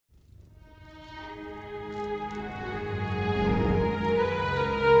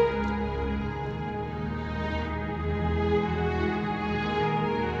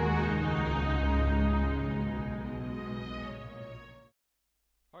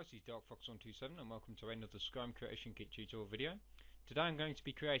Hi, this is DarkFox127 and welcome to another Scrum Creation Kit tutorial video. Today I'm going to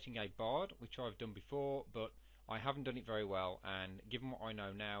be creating a bard, which I've done before, but I haven't done it very well, and given what I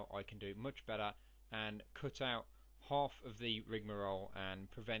know now, I can do it much better and cut out half of the rigmarole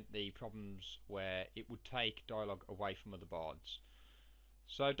and prevent the problems where it would take dialogue away from other bards.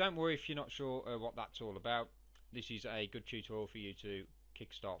 So don't worry if you're not sure what that's all about. This is a good tutorial for you to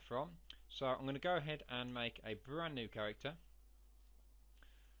kickstart from. So I'm going to go ahead and make a brand new character.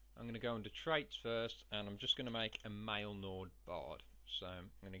 I'm going to go under traits first, and I'm just going to make a male Nord bard. So I'm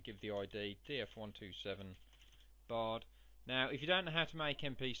going to give the ID df127 bard. Now if you don't know how to make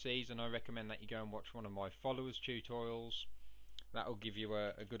NPCs, then I recommend that you go and watch one of my followers tutorials. That will give you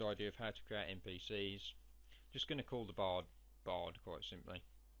a good idea of how to create NPCs. Just going to call the bard quite simply.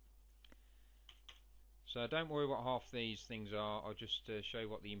 So don't worry what half these things are, I'll just show you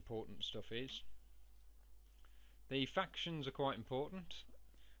what the important stuff is. The factions are quite important.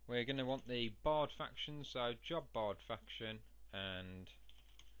 We're going to want the bard faction, so job bard faction and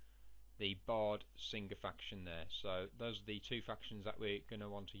the bard singer faction there. So those are the two factions that we're going to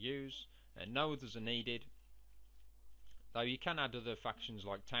want to use, and no others are needed. Though you can add other factions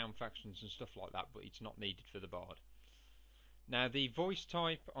like town factions and stuff like that, but it's not needed for the bard. Now the voice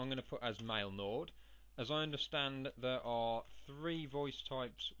type I'm going to put as male Nord. As I understand, there are 3 voice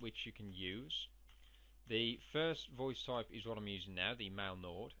types which you can use. The first voice type is what I'm using now, the male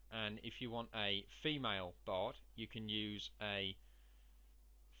Nord, and if you want a female bard, you can use a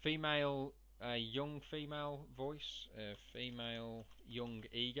young female voice, female young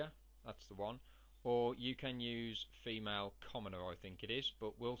eager, that's the one, or you can use female commoner, I think it is,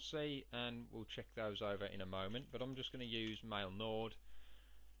 but we'll see and we'll check those over in a moment. But I'm just going to use male Nord.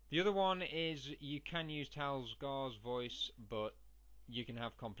 The other one is you can use Talsgar's voice, but you can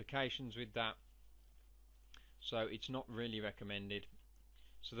have complications with that, so it's not really recommended.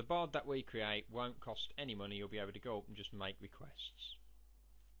 So the bard that we create won't cost any money, you'll be able to go up and just make requests.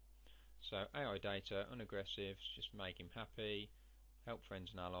 So AI data, unaggressive, just make him happy, help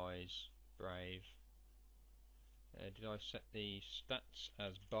friends and allies, brave. Did I set the stats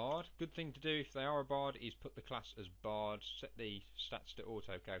as bard? Good thing to do if they are a bard is put the class as bard, set the stats to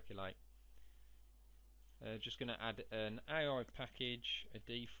auto calculate. Just going to add an AI package, a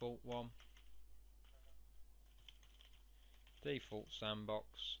default one, default sandbox,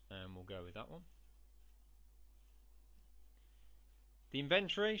 and we'll go with that one. The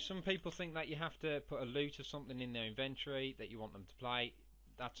inventory, some people think that you have to put a loot or something in their inventory that you want them to play.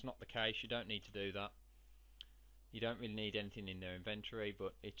 That's not the case, you don't need to do that. You don't really need anything in their inventory,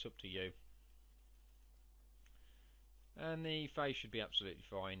 but it's up to you. And the face should be absolutely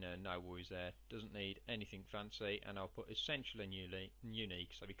fine, no worries there. Doesn't need anything fancy, and I'll put essential and unique,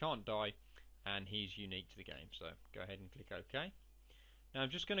 so he can't die and he's unique to the game. So go ahead and click OK. Now I'm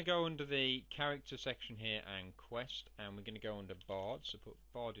just going to go under the character section here and quest, and we're going to go under bard, so put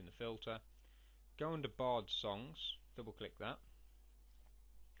bard in the filter. Go under bard songs, double click that.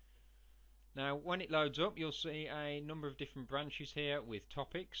 Now when it loads up, you'll see a number of different branches here with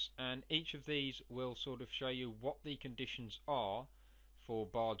topics, and each of these will sort of show you what the conditions are for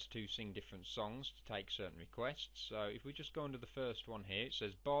bards to sing different songs, to take certain requests. So if we just go under the first one here, it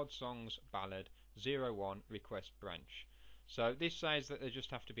says bard songs ballad 01 request branch. So this says that they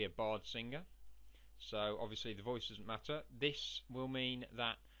just have to be a bard singer, so obviously the voice doesn't matter. This will mean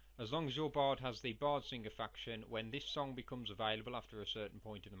that as long as your bard has the bard singer faction, when this song becomes available after a certain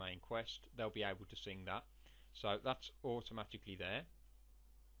point in the main quest, they'll be able to sing that. So that's automatically there.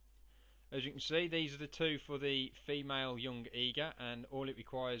 As you can see, these are the 2 for the female young eager, and all it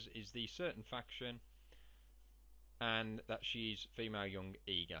requires is the certain faction and that she's female young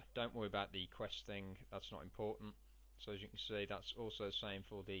eager. Don't worry about the quest thing, that's not important. So as you can see, that's also the same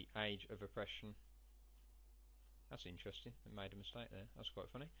for the age of oppression. That's interesting, I made a mistake there, that's quite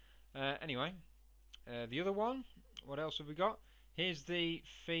funny. Anyway, the other one, what else have we got? Here's the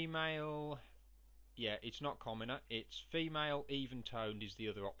female, yeah, it's not commoner, it's female even toned is the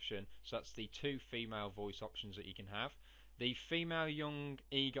other option. So that's the 2 female voice options that you can have. The female young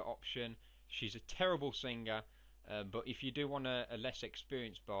eager option, she's a terrible singer, but if you do want a less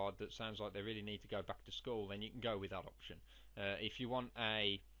experienced bard that sounds like they really need to go back to school, then you can go with that option. If you want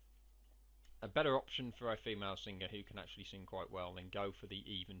a better option for a female singer who can actually sing quite well, then go for the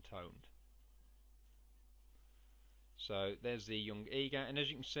even toned. So there's the young eager, and as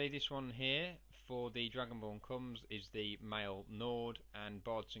you can see, this one here for the Dragonborn Comes is the male Nord and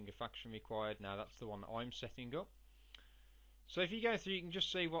bard singer faction required. Now that's the one that I'm setting up. So if you go through, you can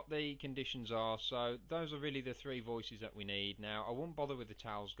just see what the conditions are. So those are really the 3 voices that we need. Now I won't bother with the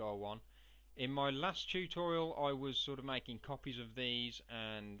Talsgar one. In my last tutorial I was sort of making copies of these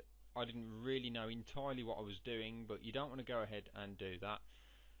and I didn't really know entirely what I was doing, but you don't want to go ahead and do that.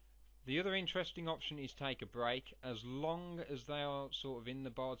 The other interesting option is take a break. As long as they are sort of in the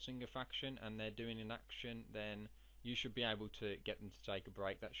Bard Singer faction and they're doing an action, then you should be able to get them to take a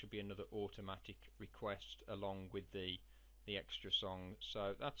break. That should be another automatic request along with the extra song,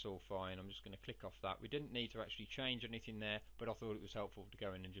 so that's all fine. I'm just going to click off that. We didn't need to actually change anything there, but I thought it was helpful to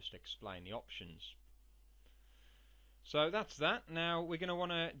go in and just explain the options. So that's that. Now we're going to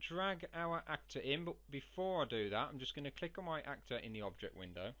want to drag our actor in, but before I do that I'm just going to click on my actor in the object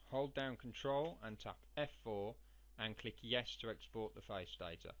window, hold down Control and tap F4 and click yes to export the face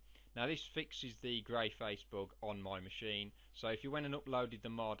data. Now this fixes the grey face bug on my machine, so if you went and uploaded the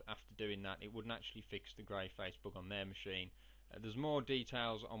mod after doing that, it wouldn't actually fix the grey face bug on their machine. There's more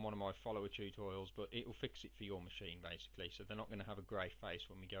details on one of my follower tutorials, but it will fix it for your machine basically, so they're not going to have a grey face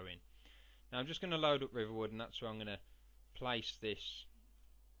when we go in. Now I'm just going to load up Riverwood, and that's where I'm going to place this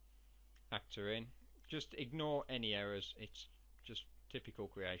actor in. Just ignore any errors, it's just typical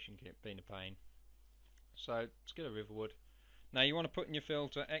creation kit being a pain. So let's get a Riverwood. Now you want to put in your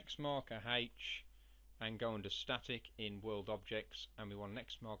filter X marker H and go under static in world objects, and we want an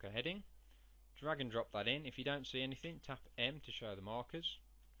X marker heading. Drag and drop that in. If you don't see anything, tap M to show the markers.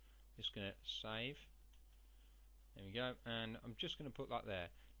 Just going to save. There we go, and I'm just going to put that there.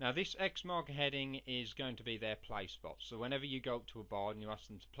 Now this X marker heading is going to be their play spot, so whenever you go up to a bard and you ask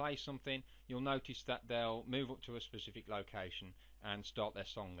them to play something, you'll notice that they'll move up to a specific location and start their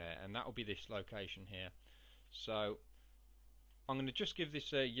song there, and that will be this location here. So I'm going to just give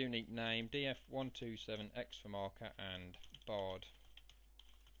this a unique name, DF127X for marker and bard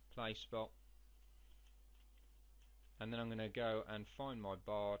play spot, and then I'm going to go and find my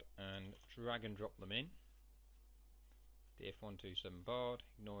bard and drag and drop them in. DF127 bard,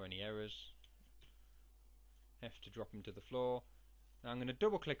 ignore any errors, F to drop him to the floor. Now I'm going to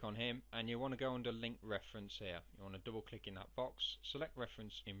double click on him, and you want to go under link reference here. You want to double click in that box, select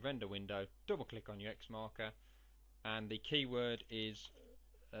reference in render window, double click on your X marker, and the keyword is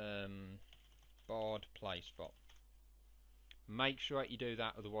bard play spot. Make sure that you do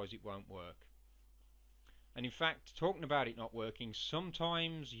that, otherwise it won't work. And in fact, talking about it not working,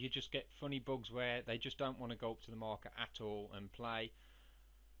 sometimes you just get funny bugs where they just don't want to go up to the marker at all and play.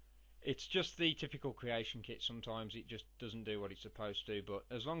 It's just the typical creation kit. Sometimes it just doesn't do what it's supposed to, but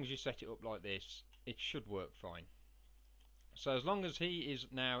as long as you set it up like this, it should work fine. So as long as he is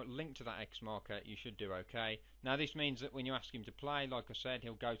now linked to that X marker, you should do okay. Now this means that when you ask him to play, like I said,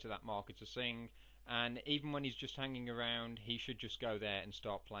 he'll go to that marker to sing, and even when he's just hanging around, he should just go there and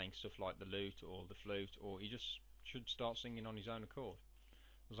start playing stuff like the lute or the flute, or he just should start singing on his own accord,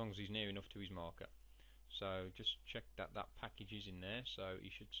 as long as he's near enough to his marker. So just check that that package is in there, so he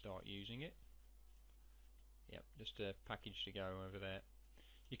should start using it. Yep, just a package to go over there.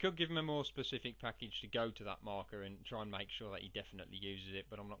 You could give him a more specific package to go to that marker and try and make sure that he definitely uses it,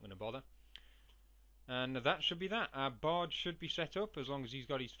 but I'm not going to bother. And that should be that. Our bard should be set up as long as he's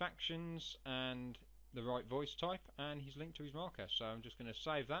got his factions and the right voice type and he's linked to his marker. So I'm just going to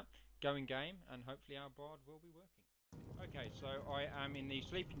save that, go in game, and hopefully our bard will be working. Okay, so I am in the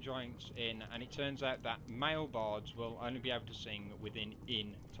Sleeping Giants Inn, and it turns out that male bards will only be able to sing within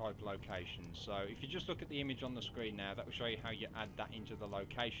inn type locations. So if you just look at the image on the screen now, that will show you how you add that into the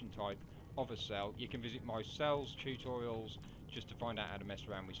location type of a cell. You can visit my cells tutorials just to find out how to mess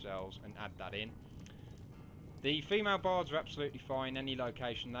around with cells and add that in. The female bards are absolutely fine, any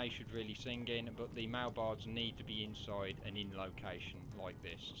location they should really sing in, but the male bards need to be inside an in location like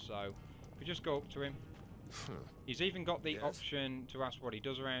this. So if we just go up to him, he's even got the option to ask what he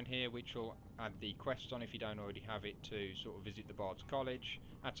does around here, which will add the quest on if you don't already have it, to sort of visit the Bard's College.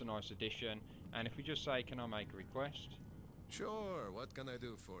 That's a nice addition. And if we just say, can I make a request? Sure, what can I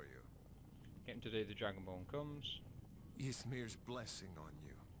do for you? Get him to do the Dragonborn Comes. Ysmir's blessing on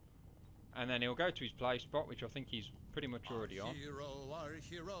you. And then he'll go to his play spot, which I think he's pretty much already on. Our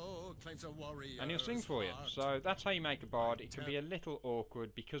hero claims a warrior. And he'll sing for you. So that's how you make a bard. It can be a little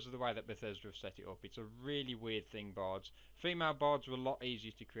awkward because of the way that Bethesda have set it up. It's a really weird thing, bards. Female bards are a lot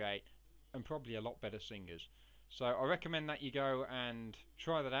easier to create and probably a lot better singers. So I recommend that you go and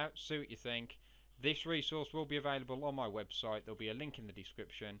try that out, see what you think. This resource will be available on my website. There'll be a link in the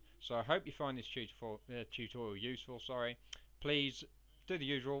description. So I hope you find this tutorial useful. Please do the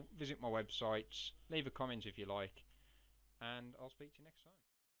usual, visit my websites, leave a comment if you like, and I'll speak to you next time.